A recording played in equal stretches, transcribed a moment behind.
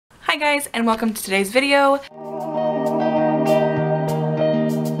Hi guys, and welcome to today's video.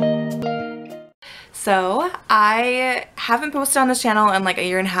 So I haven't posted on this channel in like a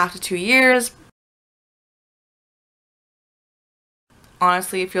year and a half to 2 years.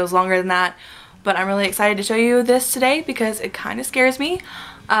 Honestly, it feels longer than that, but I'm really excited to show you this today because it kind of scares me.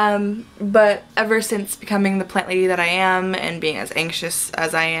 But ever since becoming the plant lady that I am and being as anxious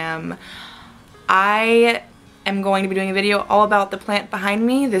as I am going to be doing a video all about the plant behind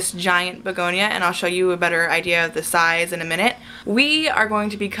me, this giant begonia, and I'll show you a better idea of the size in a minute. We are going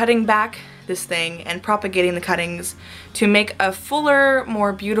to be cutting back this thing and propagating the cuttings to make a fuller,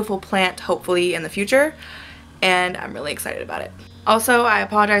 more beautiful plant, hopefully in the future, and I'm really excited about it. Also, I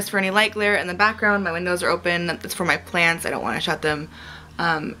apologize for any light glare in the background. My windows are open. It's for my plants. I don't want to shut them.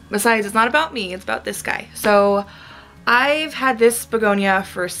 Besides, it's not about me, it's about this guy. So I've had this begonia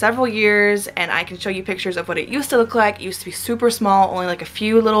for several years, and I can show you pictures of what it used to look like. It used to be super small, only like a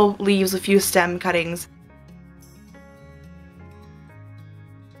few little leaves, a few stem cuttings.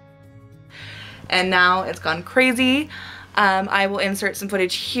 And now it's gone crazy. I will insert some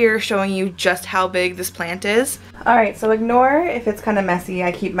footage here showing you just how big this plant is. Alright, so ignore if it's kind of messy.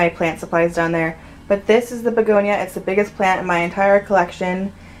 I keep my plant supplies down there. But this is the begonia. It's the biggest plant in my entire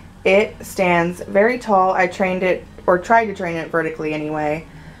collection. It stands very tall. I trained it, or tried to train it vertically anyway,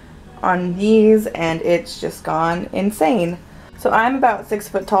 on these, and it's just gone insane. So I'm about 6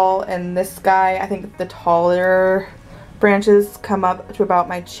 foot tall, and this guy, I think the taller branches come up to about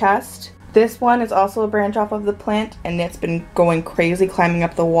my chest. This one is also a branch off of the plant, and it's been going crazy climbing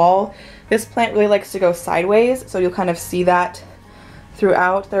up the wall. This plant really likes to go sideways, so you'll kind of see that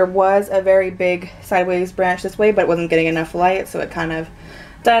throughout. There was a very big sideways branch this way, but it wasn't getting enough light, so it kind of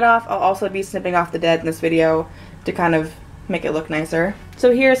died off. I'll also be snipping off the dead in this video to kind of make it look nicer.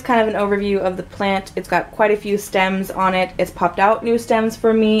 So here's kind of an overview of the plant. It's got quite a few stems on it. It's popped out new stems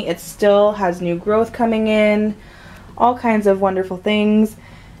for me. It still has new growth coming in. All kinds of wonderful things.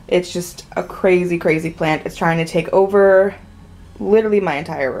 It's just a crazy, crazy plant. It's trying to take over literally my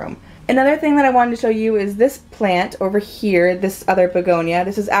entire room. Another thing that I wanted to show you is this plant over here, this other begonia.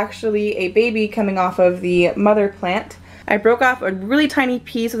 This is actually a baby coming off of the mother plant. I broke off a really tiny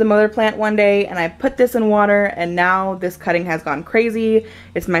piece of the mother plant one day, and I put this in water, and now this cutting has gone crazy.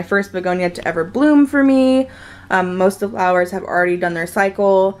 It's my first begonia to ever bloom for me. Most of the flowers have already done their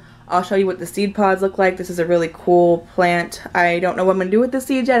cycle. I'll show you what the seed pods look like. This is a really cool plant. I don't know what I'm going to do with the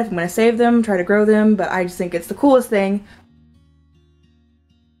seeds yet, if I'm going to save them, try to grow them, but I just think it's the coolest thing.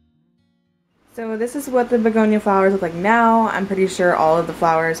 So this is what the begonia flowers look like now. I'm pretty sure all of the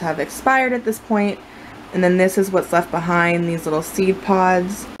flowers have expired at this point. And then this is what's left behind, these little seed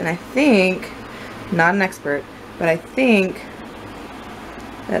pods. And I think, not an expert, but I think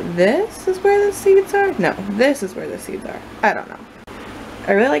that this is where the seeds are? No, this is where the seeds are. I don't know.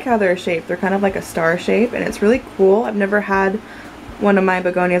 I really like how they're shaped. They're kind of like a star shape, and it's really cool. I've never had one of my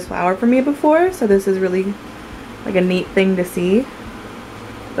begonias flower for me before, so this is really like a neat thing to see.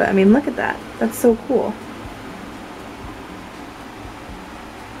 But I mean, look at that. That's so cool.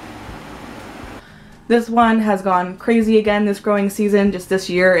 This one has gone crazy again this growing season. Just this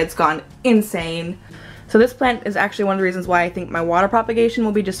year, it's gone insane. So this plant is actually one of the reasons why I think my water propagation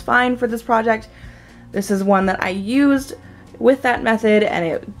will be just fine for this project. This is one that I used with that method, and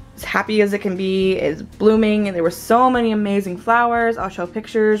it's happy as it can be, is blooming, and there were so many amazing flowers. I'll show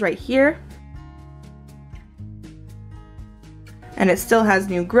pictures right here. And it still has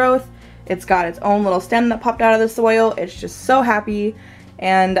new growth. It's got its own little stem that popped out of the soil. It's just so happy,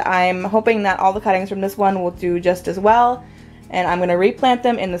 and I'm hoping that all the cuttings from this one will do just as well. And I'm going to replant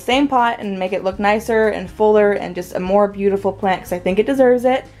them in the same pot and make it look nicer and fuller and just a more beautiful plant, because I think it deserves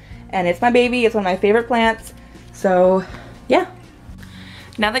it. And it's my baby. It's one of my favorite plants. So yeah.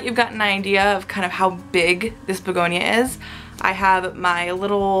 Now that you've gotten an idea of kind of how big this begonia is, I have my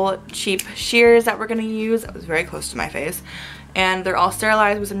little cheap shears that we're going to use. That was very close to my face. And they're all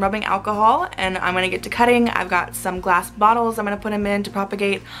sterilized with some rubbing alcohol, and I'm going to get to cutting. I've got some glass bottles I'm going to put them in to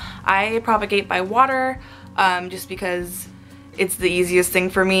propagate. I propagate by water just because it's the easiest thing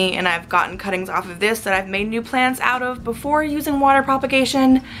for me, and I've gotten cuttings off of this that I've made new plants out of before using water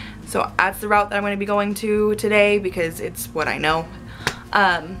propagation. So that's the route that I'm going to be going to today because it's what I know.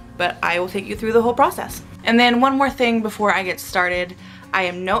 But I will take you through the whole process. And then one more thing before I get started. I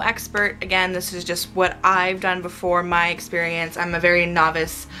am no expert. Again, this is just what I've done before, my experience. I'm a very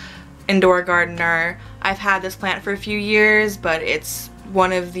novice indoor gardener. I've had this plant for a few years, but it's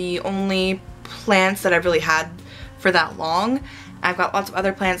one of the only plants that I've really had for that long. I've got lots of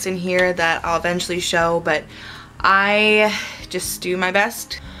other plants in here that I'll eventually show, but I just do my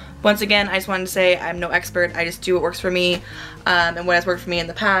best Once again, I just wanted to say I'm no expert. I just do what works for me and what has worked for me in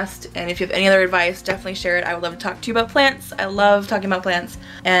the past. And if you have any other advice, definitely share it. I would love to talk to you about plants. I love talking about plants.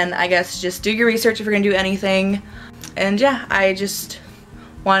 And I guess just do your research if you're gonna do anything. And yeah, I just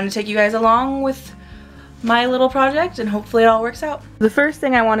wanted to take you guys along with my little project, and hopefully it all works out. The first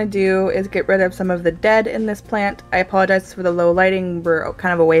thing I want to do is get rid of some of the dead in this plant. I apologize for the low lighting. We're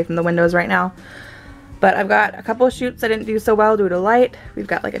kind of away from the windows right now. But I've got a couple of shoots that didn't do so well due to light. We've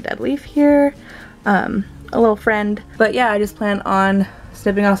got like a dead leaf here, a little friend. But yeah, I just plan on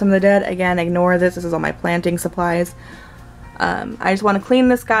snipping off some of the dead. Again, ignore this. This is all my planting supplies. I just want to clean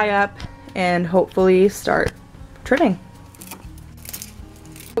this guy up and hopefully start trimming.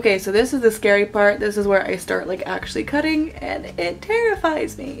 Okay, so this is the scary part. This is where I start like actually cutting, and it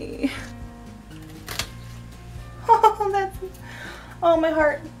terrifies me. Oh, my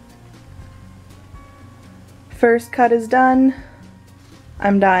heart. First cut is done.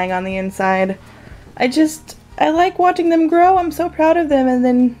 I'm dying on the inside. I like watching them grow. I'm so proud of them, and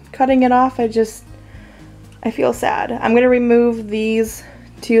then cutting it off, I feel sad. I'm gonna remove these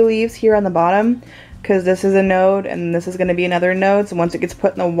 2 leaves here on the bottom, because this is a node and this is going to be another node, so once it gets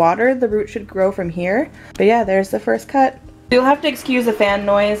put in the water, the root should grow from here. But yeah, there's the first cut. You'll have to excuse the fan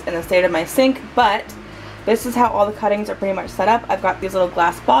noise and the state of my sink, but this is how all the cuttings are pretty much set up. I've got these little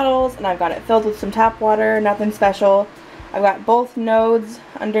glass bottles and I've got it filled with some tap water, nothing special. I've got both nodes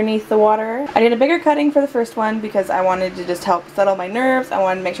underneath the water. I did a bigger cutting for the first one because I wanted to just help settle my nerves. I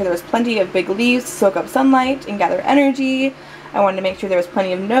wanted to make sure there was plenty of big leaves to soak up sunlight and gather energy. I wanted to make sure there was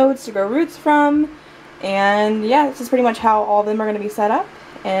plenty of nodes to grow roots from. And yeah, this is pretty much how all of them are going to be set up,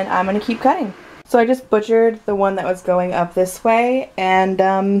 and I'm going to keep cutting. So I just butchered the one that was going up this way, and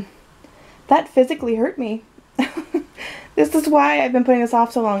that physically hurt me. This is why I've been putting this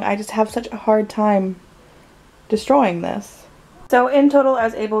off so long. I just have such a hard time destroying this. So in total, I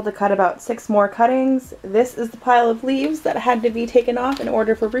was able to cut about 6 more cuttings. This is the pile of leaves that had to be taken off in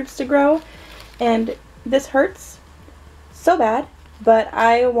order for roots to grow, and this hurts so bad, but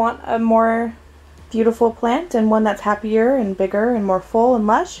I want a more beautiful plant and one that's happier and bigger and more full and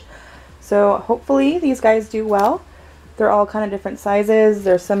lush. So hopefully these guys do well. They're all kind of different sizes.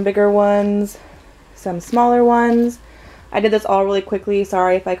 There's some bigger ones, some smaller ones. I did this all really quickly.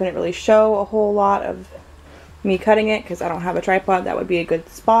 Sorry if I couldn't really show a whole lot of me cutting it because I don't have a tripod. That would be a good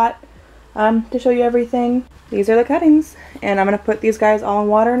spot to show you everything. These are the cuttings, and I'm going to put these guys all in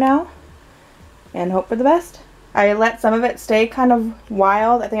water now and hope for the best. I let some of it stay kind of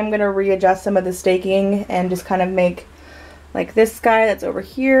wild. I think I'm going to readjust some of the staking and just kind of make like this guy that's over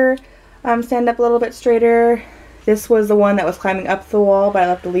here stand up a little bit straighter. This was the one that was climbing up the wall, but I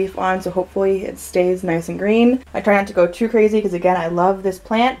left the leaf on, so hopefully it stays nice and green. I try not to go too crazy because again, I love this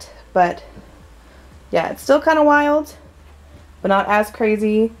plant, but yeah, it's still kind of wild, but not as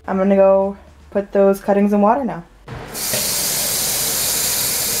crazy. I'm going to go put those cuttings in water now.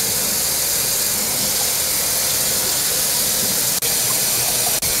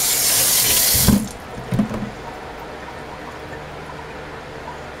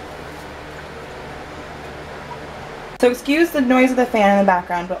 So excuse the noise of the fan in the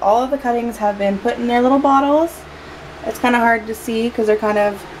background, but all of the cuttings have been put in their little bottles. It's kind of hard to see because they're kind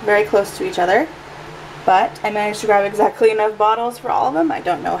of very close to each other. But I managed to grab exactly enough bottles for all of them. I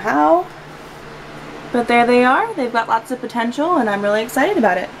don't know how. But there they are. They've got lots of potential and I'm really excited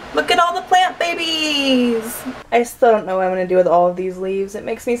about it. Look at all the plant babies! I still don't know what I'm going to do with all of these leaves. It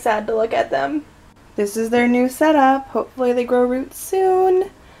makes me sad to look at them. This is their new setup. Hopefully they grow roots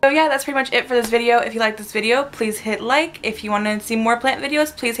soon. So yeah, that's pretty much it for this video. If you like this video, please hit like. If you want to see more plant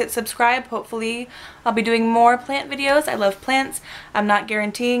videos, please hit subscribe. Hopefully I'll be doing more plant videos. I love plants. I'm not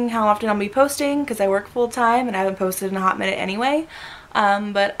guaranteeing how often I'll be posting because I work full time and I haven't posted in a hot minute anyway.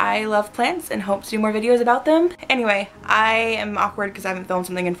 But I love plants and hope to do more videos about them. Anyway, I am awkward because I haven't filmed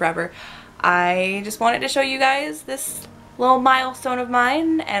something in forever. I just wanted to show you guys this little milestone of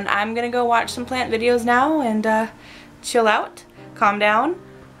mine, and I'm gonna go watch some plant videos now and chill out, calm down.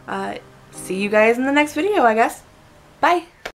 See you guys in the next video, I guess. Bye!